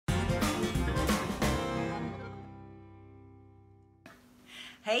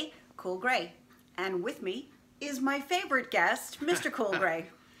Hey, Cool Gray. And with me is my favorite guest, Mr. Cool Gray.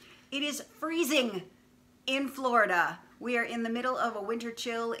 It is freezing in Florida. We are in the middle of a winter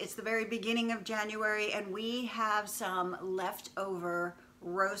chill. It's the very beginning of January, and we have some leftover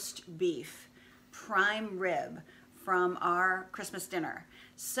roast beef, prime rib from our Christmas dinner.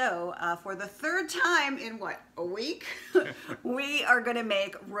 So for the third time in a week, we are gonna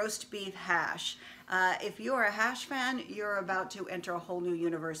make roast beef hash. If you are a hash fan, you're about to enter a whole new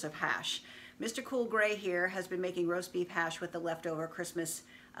universe of hash. Mr. Cool Gray here has been making roast beef hash with the leftover Christmas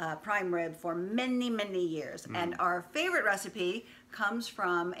prime rib for many, many years. And our favorite recipe comes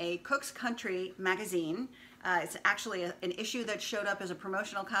from a Cook's Country magazine. It's actually an issue that showed up as a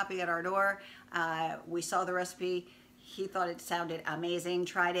promotional copy at our door. We saw the recipe. He thought it sounded amazing,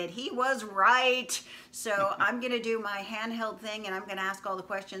 tried it. He was right. So I'm gonna do my handheld thing and I'm gonna ask all the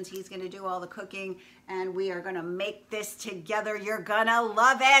questions. He's gonna do all the cooking and we are gonna make this together. You're gonna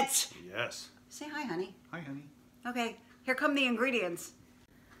love it. Yes. Say hi, honey. Hi, honey. Okay, here come the ingredients.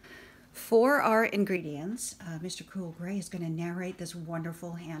 For our ingredients, Mr. Cool Gray is gonna narrate this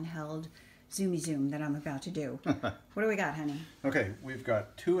wonderful handheld zoomy zoom that I'm about to do. What do we got, honey? Okay, we've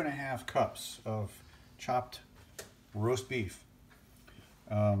got 2.5 cups of chopped roast beef.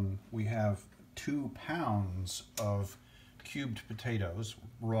 We have 2 pounds of cubed potatoes,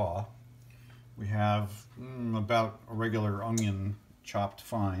 raw. We have about a regular onion chopped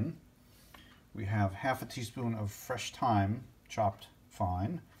fine. We have half a teaspoon of fresh thyme chopped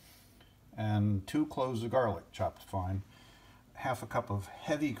fine, and 2 cloves of garlic chopped fine, half a cup of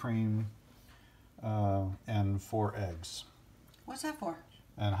heavy cream, and 4 eggs. What's that for?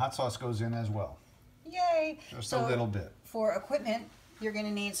 And hot sauce goes in as well. Yay! Just a little bit. For equipment, you're going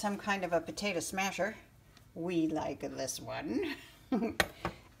to need some kind of a potato smasher. We like this one.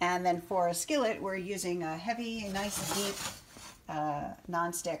 And then for a skillet, we're using a heavy, nice, deep,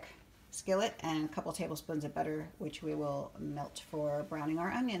 non-stick skillet and a couple tablespoons of butter, which we will melt for browning our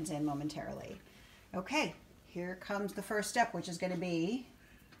onions in momentarily. Okay, here comes the first step, which is going to be...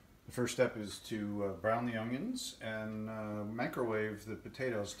 The first step is to brown the onions and microwave the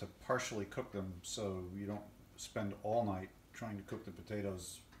potatoes to partially cook them so you don't spend all night trying to cook the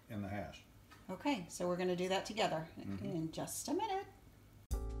potatoes in the hash. Okay, so we're going to do that together in just a minute.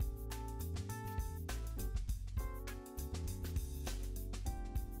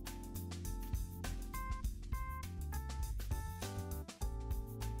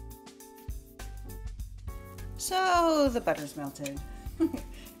 So the butter's melted.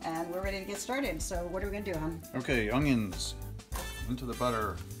 And we're ready to get started. So what are we going to do, hon? Okay, onions into the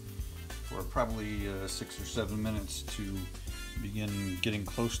butter for probably 6 or 7 minutes to begin getting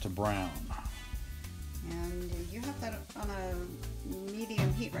close to brown. And you have that on a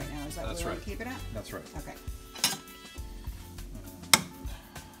medium heat right now. Is that where you want to keep it at? That's right. Okay.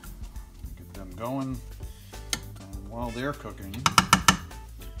 And get them going. And while they're cooking,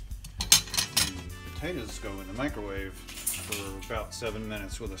 the potatoes go in the microwave for about 7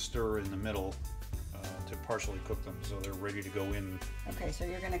 minutes with a stir in the middle to partially cook them, so they're ready to go in. Okay, so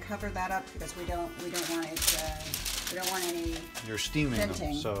you're going to cover that up because we don't want it. We don't want any. You're steaming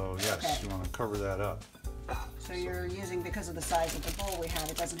venting. them, so yes, okay. You want to cover that up. So you're using, because of the size of the bowl we have,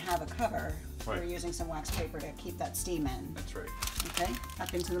 it doesn't have a cover. Right. We're using some wax paper to keep that steam in. That's right. Okay,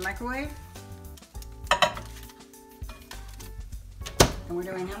 up into the microwave. And we're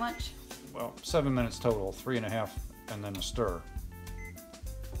doing how much? Well, 7 minutes total, 3.5, and then a stir.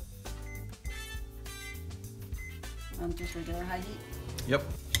 Just regular high heat. Yep.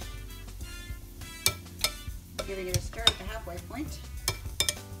 Giving it a stir at the halfway point.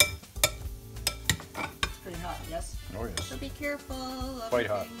 It's pretty hot, yes? Oh yes. So be careful of Quite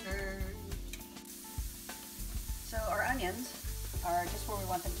your hot. fingers. So our onions are just where we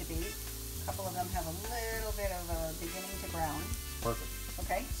want them to be. A couple of them have a little bit of a beginning to brown. Perfect.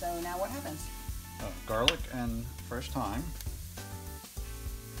 Okay, so now what happens? Garlic and fresh thyme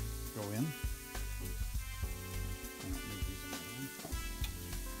go in.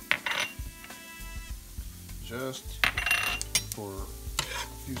 Just for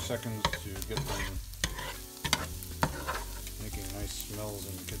a few seconds to get them making nice smells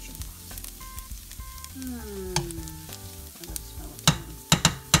in the kitchen. I love the smell of thyme.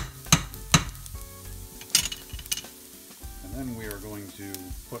 And then we are going to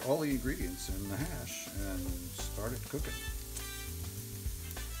put all the ingredients in the hash and start it cooking.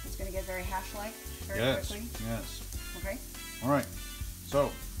 It's going to get very hash-like very quickly? Yes. Okay. All right. So,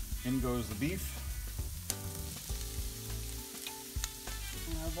 in goes the beef.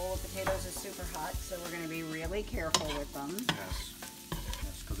 And our bowl of potatoes is super hot, so we're going to be really careful with them. Yes.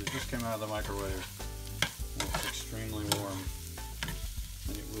 Yes, because it just came out of the microwave. It's extremely warm.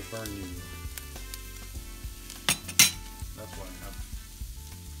 and it will burn you. That's why I have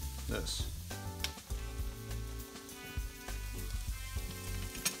this.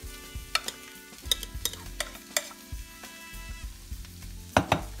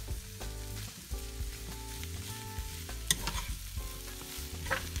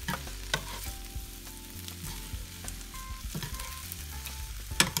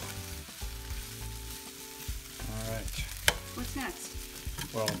 What's next?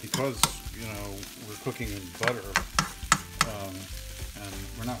 Well, because, you know, we're cooking in butter, and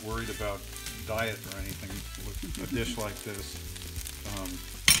we're not worried about diet or anything with a dish like this,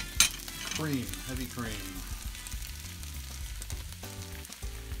 cream, heavy cream.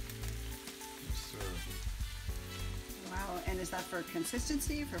 Yes, sir. Wow, and is that for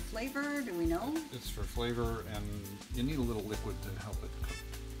consistency, for flavor? Do we know? It's for flavor, and you need a little liquid to help it cook.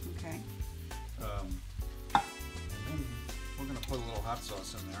 Okay. And then we're going to put a little hot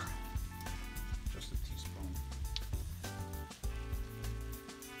sauce in there, just a teaspoon.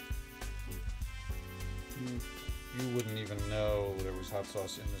 You wouldn't even know there was hot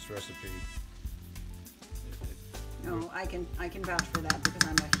sauce in this recipe. No, I can vouch for that because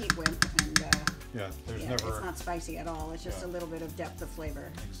I'm a heat wimp, and Yeah, there's yeah, never... it's not spicy at all. It's just a little bit of depth of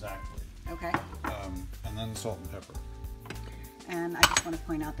flavor. Exactly. Okay. And then salt and pepper. And I just want to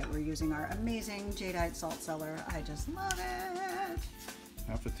point out that we're using our amazing jadeite salt cellar. I just love it.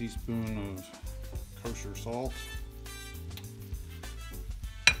 Half a teaspoon of kosher salt.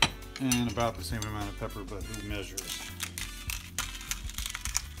 And about the same amount of pepper, but who measures?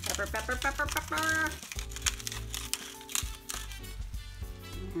 Pepper, pepper, pepper, pepper.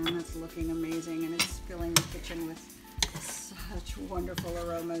 And it's looking amazing, and it's filling the kitchen with such wonderful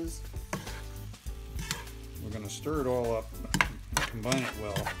aromas. We're going to stir it all up, combine it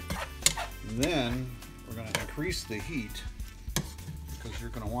well, and then we're going to increase the heat because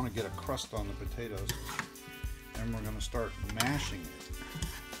you're going to want to get a crust on the potatoes, and we're going to start mashing it.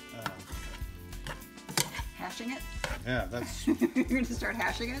 Hashing it? Yeah, that's You're going to start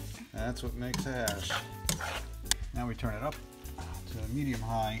hashing it? that's what makes hash. Now we turn it up to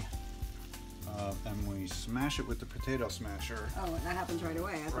medium-high, and we smash it with the potato smasher. Oh, and that happens right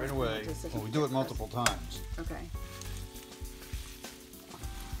away. Right away. Well, we do it multiple times. Okay.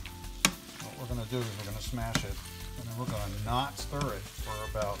 What we're going to do is we're going to smash it, and then we're going to not stir it for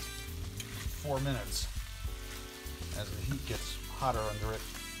about 4 minutes as the heat gets hotter under it,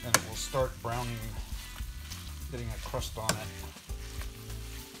 and it will start browning, getting a crust on it.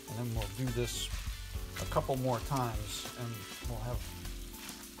 And then we'll do this a couple more times, and we'll have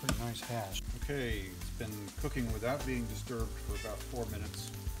pretty nice hash. Okay, it's been cooking without being disturbed for about 4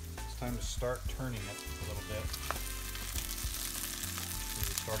 minutes. It's time to start turning it a little bit. So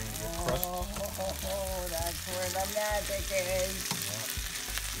it's starting to get crust. Oh, that's where the magic is. Yeah.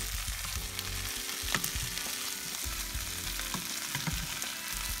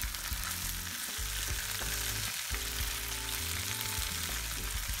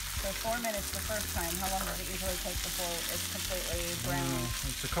 So 4 minutes the first time. How long does it usually take before it's completely brown?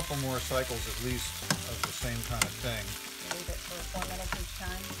 It's a couple more cycles at least of the same kind of thing. You leave it for 4 minutes each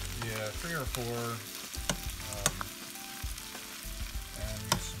time? Yeah, 3 or 4. And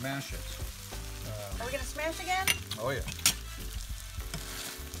you smash it. Are we going to smash again? Oh yeah.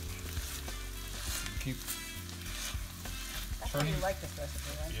 Keep That's why you like this recipe,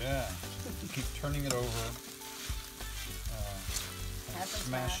 right? Yeah. Keep turning it over. Hash and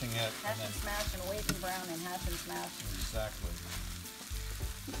smashing smash. it, Hash and then and smash and wait and brown and hash and smash. Exactly.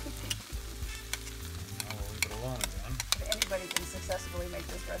 Now we'll leave it alone again. If anybody can successfully make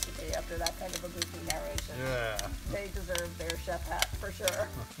this recipe after that kind of a goofy narration, Yeah. they deserve their chef hat for sure.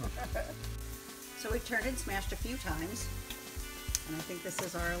 So we've turned and smashed a few times, and I think this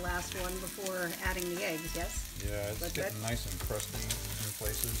is our last one before adding the eggs. Yes. Yeah, it's That's getting good? nice and crusty in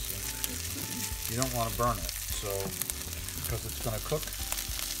places. And you don't want to burn it, so because it's going to cook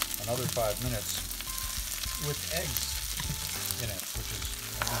another 5 minutes with eggs in it, which is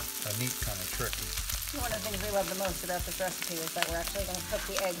a neat kind of trick. One of the things we love the most about this recipe is that we're actually going to cook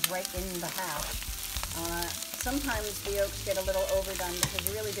the eggs right in the hash. Sometimes the yolks get a little overdone because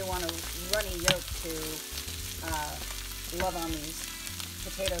you really do want a runny yolk to love on these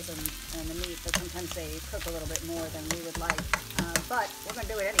potatoes and the meat, but sometimes they cook a little bit more than we would like. But we're going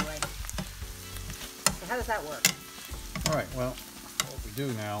to do it anyway. So how does that work? All right, well, what we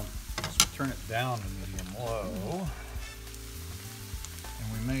do now is we turn it down to medium low, and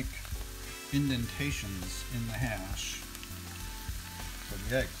we make indentations in the hash for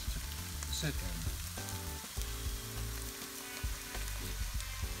the eggs to sit in.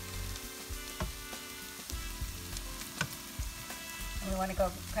 want to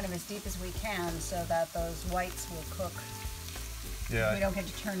go kind of as deep as we can so that those whites will cook. Yeah. We don't get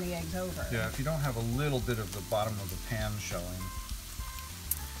to turn the eggs over. Yeah, if you don't have a little bit of the bottom of the pan showing,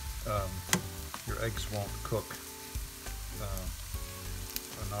 your eggs won't cook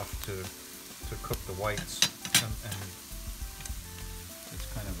enough to cook the whites, and it's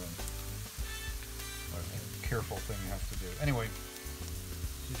kind of a careful thing you have to do. Anyway,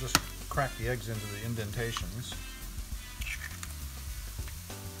 you just crack the eggs into the indentations.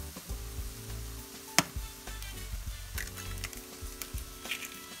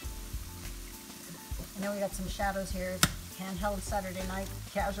 I know we got some shadows here. Handheld Saturday night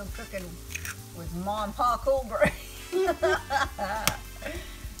casual cooking with Ma and Pa Coolgray.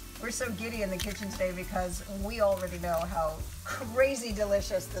 We're so giddy in the kitchen today because we already know how crazy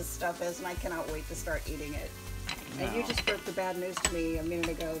delicious this stuff is, and I cannot wait to start eating it. No. And you just broke the bad news to me a minute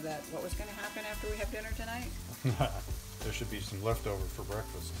ago that what was going to happen after we have dinner tonight? There should be some leftover for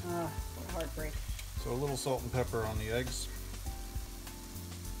breakfast. Oh, what a heartbreak. So a little salt and pepper on the eggs.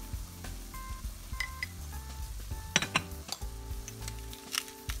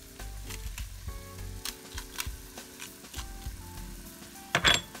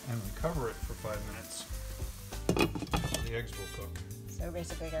 And we cover it for 5 minutes so the eggs will cook. So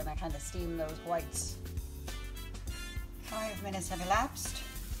basically we're going to kind of steam those whites. 5 minutes have elapsed.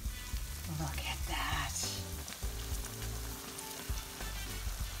 Look at that.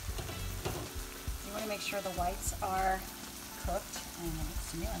 You want to make sure the whites are cooked, and it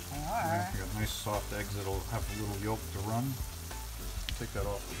looks to me like they are. Yeah, if you got nice soft eggs that'll have a little yolk to run. Take that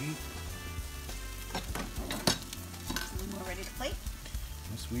off the heat. We're ready to plate?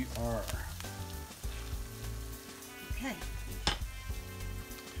 Yes, we are. Okay.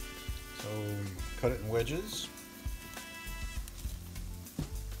 So you cut it in wedges.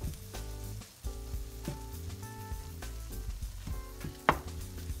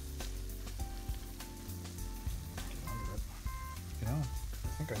 You know, I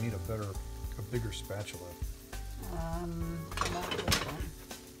think I need a bigger spatula. Not this one.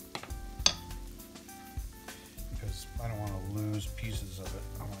 Because I don't want to lose pieces of it.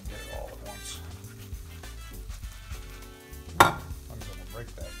 I want to get it all at once. I'm going to break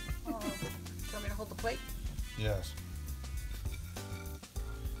that. Oh, do you want me to hold the plate? Yes.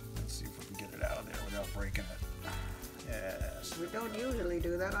 Let's see if we can get it out of there without breaking it. Yes. We don't usually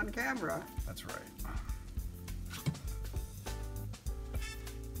do that on camera. That's right.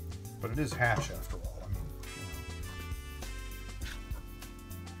 But it is hash after all. I mean,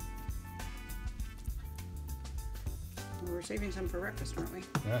 We're saving some for breakfast, aren't we?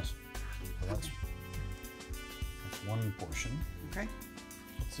 yes. So that's one portion. Okay.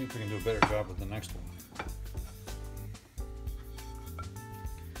 Let's see if we can do a better job with the next one.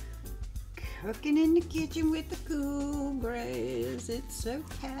 Cooking in the kitchen with the Coolgrays. It's so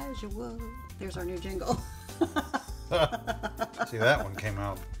casual. There's our new jingle. See, that one came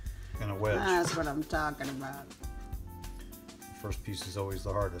out in a wedge. That's what I'm talking about. The first piece is always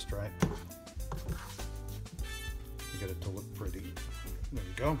the hardest, right? You get it to look pretty. There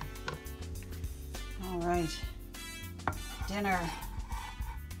you go. All right. Dinner.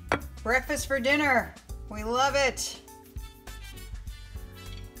 Breakfast for dinner. We love it.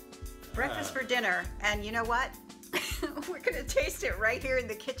 Breakfast for dinner. And you know what? We're going to taste it right here in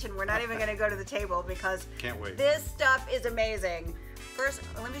the kitchen. We're not even going to go to the table because can't wait. This stuff is amazing. First,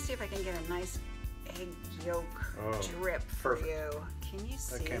 let me see if I can get a nice egg yolk drip for perfect. you. Can you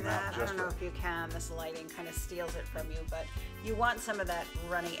see came that? out I just don't know right. if you can. This lighting kind of steals it from you, but you want some of that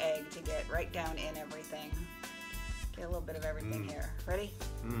runny egg to get right down in everything. Get a little bit of everything here. Ready?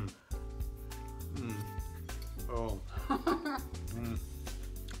 Oh.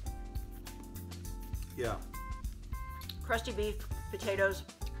 Yeah. Crusty beef, potatoes,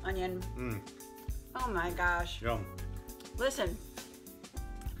 onion. Oh my gosh. Yum. Listen,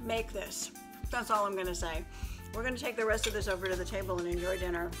 make this. That's all I'm going to say. We're going to take the rest of this over to the table and enjoy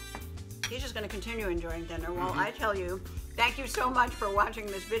dinner. He's just going to continue enjoying dinner while I tell you, thank you so much for watching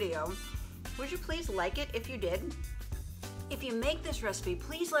this video. Would you please like it if you did? If you make this recipe,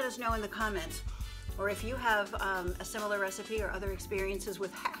 please let us know in the comments. Or if you have a similar recipe or other experiences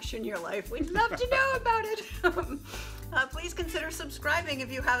with hash in your life, we'd love to know about it. Please consider subscribing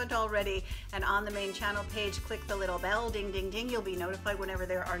if you haven't already. And on the main channel page, click the little bell, ding, ding, ding. You'll be notified whenever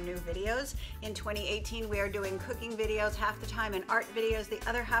there are new videos. In 2018, we are doing cooking videos half the time and art videos the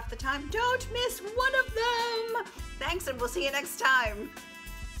other half the time. Don't miss one of them. Thanks, and we'll see you next time.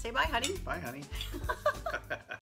 Say bye, honey. Bye, honey.